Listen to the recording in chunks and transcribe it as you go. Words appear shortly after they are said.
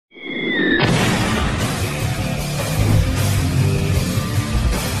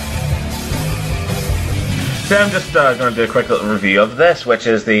Today I'm just going to do a quick little review of this, which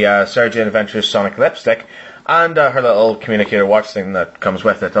is the Sarah Jane Adventures Sonic Lipstick and her little communicator watch thing that comes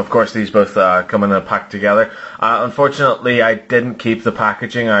with it. Of course, these both come in a pack together. Unfortunately, I didn't keep the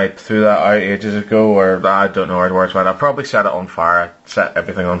packaging. I threw that out ages ago, or I don't know where it works, but I probably set it on fire. I set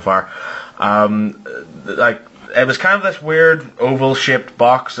everything on fire. It was kind of this weird oval-shaped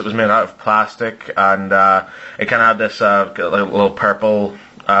box that was made out of plastic, and it kind of had this little purple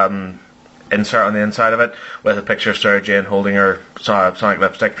insert on the inside of it with a picture of Sarah Jane holding her Sonic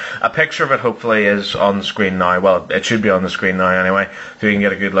lipstick. A picture of it hopefully is on the screen now. Well, it should be on the screen now anyway, so you can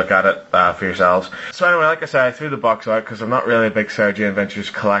get a good look at it for yourselves. So anyway, like I said, I threw the box out because I'm not really a big Sarah Jane Adventures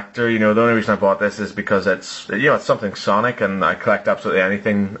collector. You know, the only reason I bought this is because it's, you know, it's something Sonic, and I collect absolutely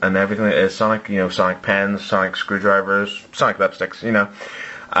anything and everything that is Sonic. You know, Sonic pens, Sonic screwdrivers, Sonic lipsticks, you know.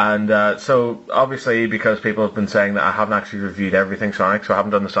 And so, obviously, because people have been saying that I haven't actually reviewed everything Sonic, so I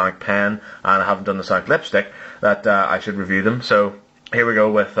haven't done the Sonic pen, and I haven't done the Sonic lipstick, that I should review them. So, here we go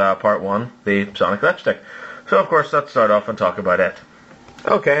with part 1, the Sonic lipstick. So, of course, let's start off and talk about it.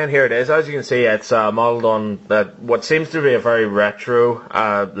 Okay, and here it is. As you can see, it's modelled on what seems to be a very retro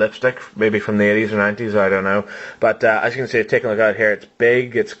lipstick, maybe from the 80s or 90s, I don't know. But as you can see, taking a look at it here, it's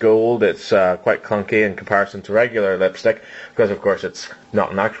big, it's gold, it's quite clunky in comparison to regular lipstick, because of course it's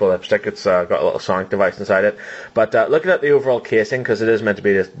not an actual lipstick, it's got a little Sonic device inside it. But looking at the overall casing, because it is meant to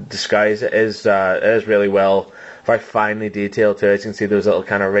be disguised, it is really well, very finely detailed too. As you can see, those little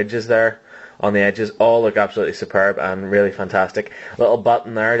kind of ridges there on the edges all look absolutely superb and really fantastic. Little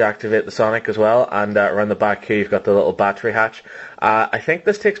button there to activate the Sonic as well, and around the back here you've got the little battery hatch. I think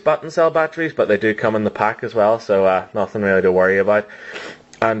this takes button cell batteries, but they do come in the pack as well, so nothing really to worry about.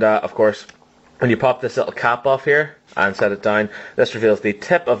 And of course, when you pop this little cap off here and set it down, this reveals the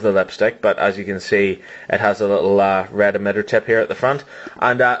tip of the lipstick, but as you can see, it has a little red emitter tip here at the front.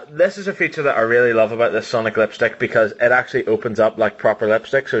 And this is a feature that I really love about this Sonic lipstick, because it actually opens up like proper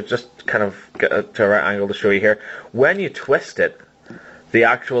lipstick, so just kind of get to a right angle to show you here. When you twist it, the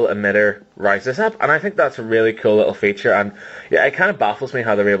actual emitter rises up, and I think that's a really cool little feature, and yeah, it kind of baffles me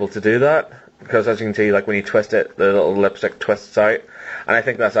how they're able to do that, because as you can see, like when you twist it, the little lipstick twists out. And I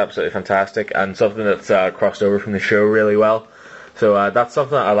think that's absolutely fantastic, and something that's crossed over from the show really well. So that's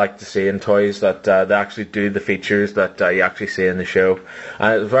something that I like to see in toys, that they actually do the features that you actually see in the show.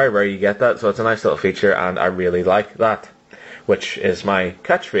 And it's very rare you get that, so it's a nice little feature, and I really like that, which is my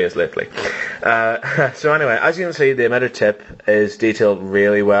catchphrase lately. So anyway, as you can see, the emitter tip is detailed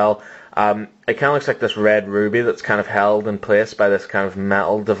really well. It kind of looks like this red ruby that's kind of held in place by this kind of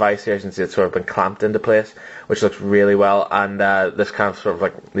metal device here. As you can see, it's sort of been clamped into place, which looks really well. And this kind of sort of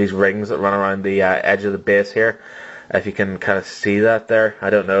like these rings that run around the edge of the base here. If you can kind of see that there, I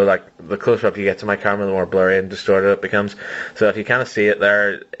don't know, like the closer up you get to my camera, the more blurry and distorted it becomes. So if you kind of see it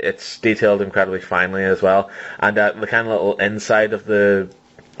there, it's detailed incredibly finely as well. And the kind of little inside of the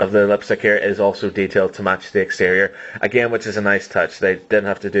lipstick here is also detailed to match the exterior, again, which is a nice touch. They didn't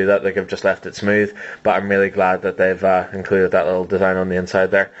have to do that, they could have just left it smooth, but I'm really glad that they've included that little design on the inside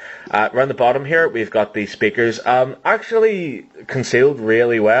there. Around the bottom here we've got the speakers, actually concealed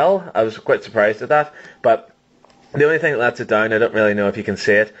really well. I was quite surprised at that, but the only thing that lets it down, I don't really know if you can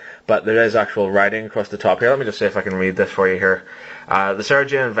see it, but there is actual writing across the top here. Let me just see if I can read this for you here. The Sarah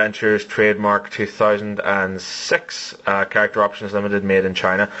Jane Adventures trademark 2006 character options limited, made in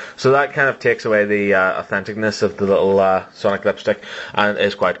China. So that kind of takes away the authenticness of the little Sonic lipstick, and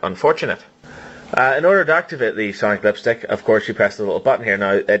is quite unfortunate. In order to activate the Sonic lipstick, of course, you press the little button here.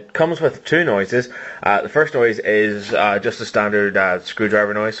 Now, it comes with two noises. The first noise is just a standard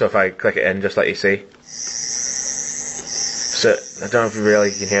screwdriver noise, so if I click it in, just like you see. So, I don't know if you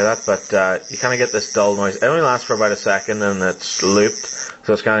really can hear that, but you kind of get this dull noise. It only lasts for about a second, and it's looped,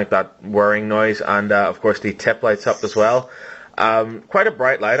 so it's kind of like that whirring noise. And of course the tip lights up as well. Quite a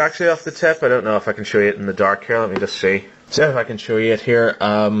bright light actually off the tip. I don't know if I can show you it in the dark here. Let me just see. See if I can show you it here.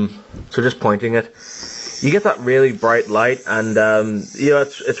 So just pointing it, you get that really bright light, and you know,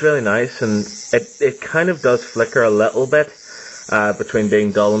 it's really nice, and it kind of does flicker a little bit between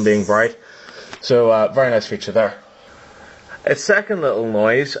being dull and being bright. So very nice feature there. Its second little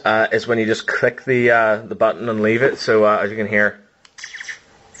noise is when you just click the button and leave it. So as you can hear,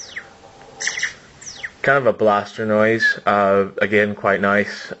 kind of a blaster noise. Again, quite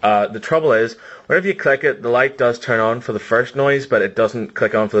nice. The trouble is, whenever you click it, the light does turn on for the first noise, but it doesn't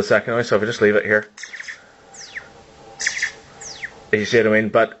click on for the second noise. So if I just leave it here, you see what I mean?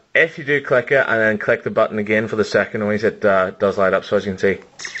 But if you do click it and then click the button again for the second noise, it does light up. So as you can see,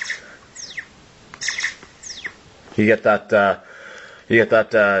 you get that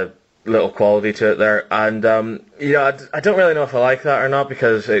little quality to it there, and you know, I don't really know if I like that or not,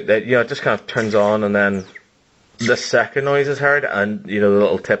 because it you know, it just kind of turns on and then the second noise is heard, and the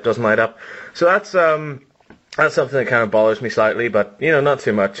little tip doesn't light up. So that's something that kind of bothers me slightly, but not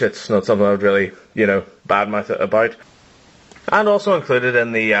too much. It's not something I would really badmouth it about. And also included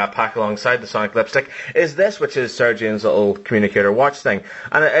in the pack alongside the Sonic lipstick is this, which is Sarah Jane's little communicator watch thing.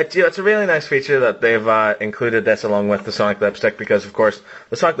 And it's a really nice feature that they've included this along with the Sonic lipstick, because of course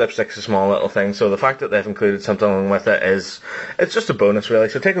the Sonic lipstick is a small little thing, so the fact that they've included something along with it it's just a bonus, really.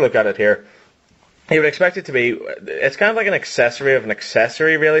 So take a look at it here. You would expect it to be, it's kind of like an accessory of an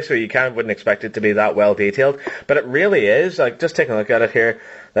accessory, really, so you kind of wouldn't expect it to be that well detailed, but it really is. Like, just taking a look at it here,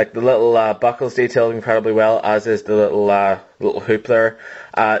 like the little buckle's detailed incredibly well, as is the little hoop there.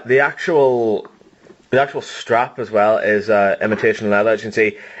 The actual strap as well is imitation leather. As you can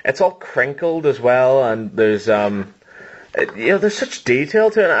see, it's all crinkled as well, and there's there's such detail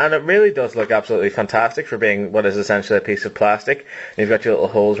to it, and it really does look absolutely fantastic for being what is essentially a piece of plastic. And you've got your little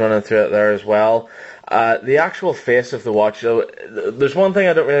holes running through it there as well. The actual face of the watch, though, there's one thing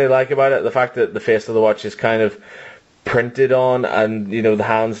I don't really like about it, the fact that the face of the watch is kind of printed on, and the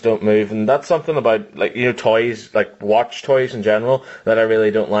hands don't move, and that's something about toys, like watch toys in general, that I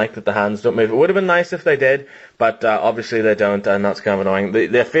really don't like, that the hands don't move. It would have been nice if they did, but obviously they don't, and that's kind of annoying.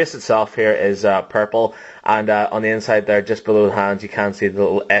 The face itself here is purple, and on the inside there, just below the hands, you can see the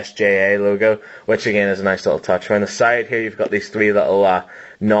little SJA logo, which again is a nice little touch. On the side here, you've got these three little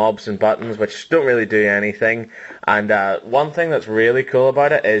knobs and buttons, which don't really do anything. And one thing that's really cool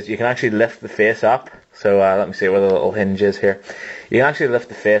about it is you can actually lift the face up. So let me see where the little hinge is here. You can actually lift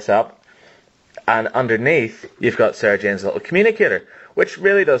the face up, and underneath you've got Sarah Jane's little communicator, which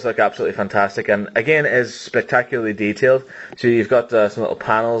really does look absolutely fantastic, and again is spectacularly detailed. So you've got some little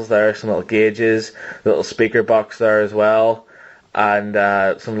panels there, some little gauges, a little speaker box there as well, and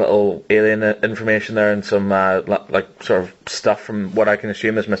some little alien information there, and some like sort of stuff from what I can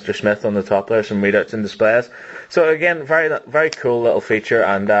assume is Mr. Smith on the top there, some readouts and displays. So again, very very cool little feature,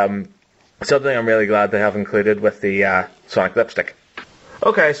 and something I'm really glad they have included with the Sonic lipstick.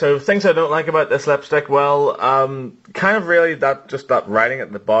 Okay, so things I don't like about this lipstick, well, kind of really that writing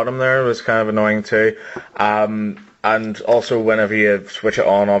at the bottom there was kind of annoying too. And also whenever you switch it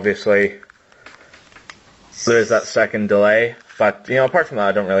on, obviously, there's that second delay. But, apart from that,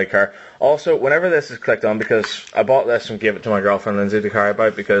 I don't really care. Also, whenever this is clicked on, because I bought this and gave it to my girlfriend Lindsay to carry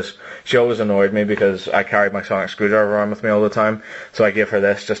about, because she always annoyed me because I carried my Sonic screwdriver around with me all the time. So I gave her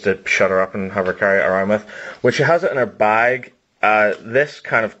this just to shut her up and have her carry it around with. When she has it in her bag, this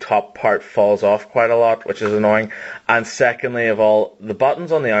kind of top part falls off quite a lot, which is annoying. And secondly of all, the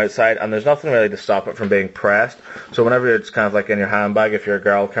button's on the outside, and there's nothing really to stop it from being pressed. So whenever it's kind of like in your handbag, if you're a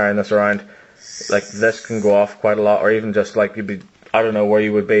girl carrying this around, like this can go off quite a lot, or even just like you'd be, I don't know where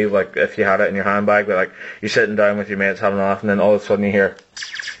you would be, like if you had it in your handbag, but like you're sitting down with your mates having a laugh, and then all of a sudden you hear.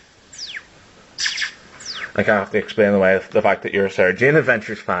 I kind of have to explain away the fact that you're a Sarah Jane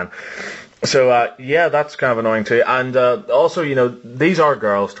Adventures fan. So yeah, that's kind of annoying too. And also, these are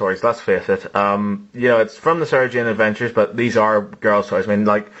girls' toys. Let's face it. It's from the Sarah Jane Adventures, but these are girls' toys. I mean,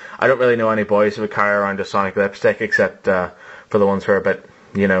 like, I don't really know any boys who would carry around a Sonic lipstick, except for the ones who are a bit,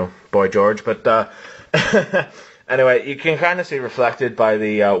 Boy George. But anyway, you can kind of see reflected by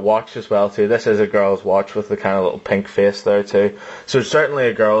the watch as well too. This is a girl's watch with the kind of little pink face there too. So it's certainly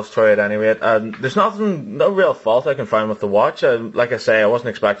a girl's toy at any rate. There's no real fault I can find with the watch. Like I say, I wasn't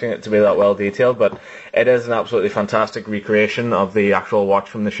expecting it to be that well detailed, but it is an absolutely fantastic recreation of the actual watch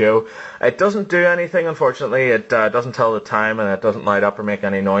from the show. It doesn't do anything, unfortunately. It doesn't tell the time, and it doesn't light up or make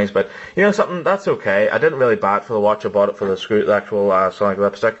any noise. But something that's okay. I didn't really buy it for the watch. I bought it for the actual Sonic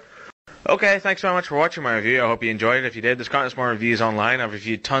lipstick. Okay, thanks very much for watching my review. I hope you enjoyed it. If you did, there's countless more reviews online. I've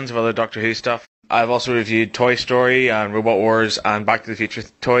reviewed tons of other Doctor Who stuff. I've also reviewed Toy Story and Robot Wars and Back to the Future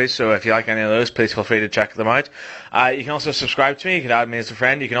toys, so if you like any of those, please feel free to check them out. You can also subscribe to me. You can add me as a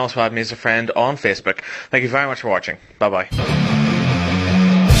friend. You can also add me as a friend on Facebook. Thank you very much for watching. Bye-bye.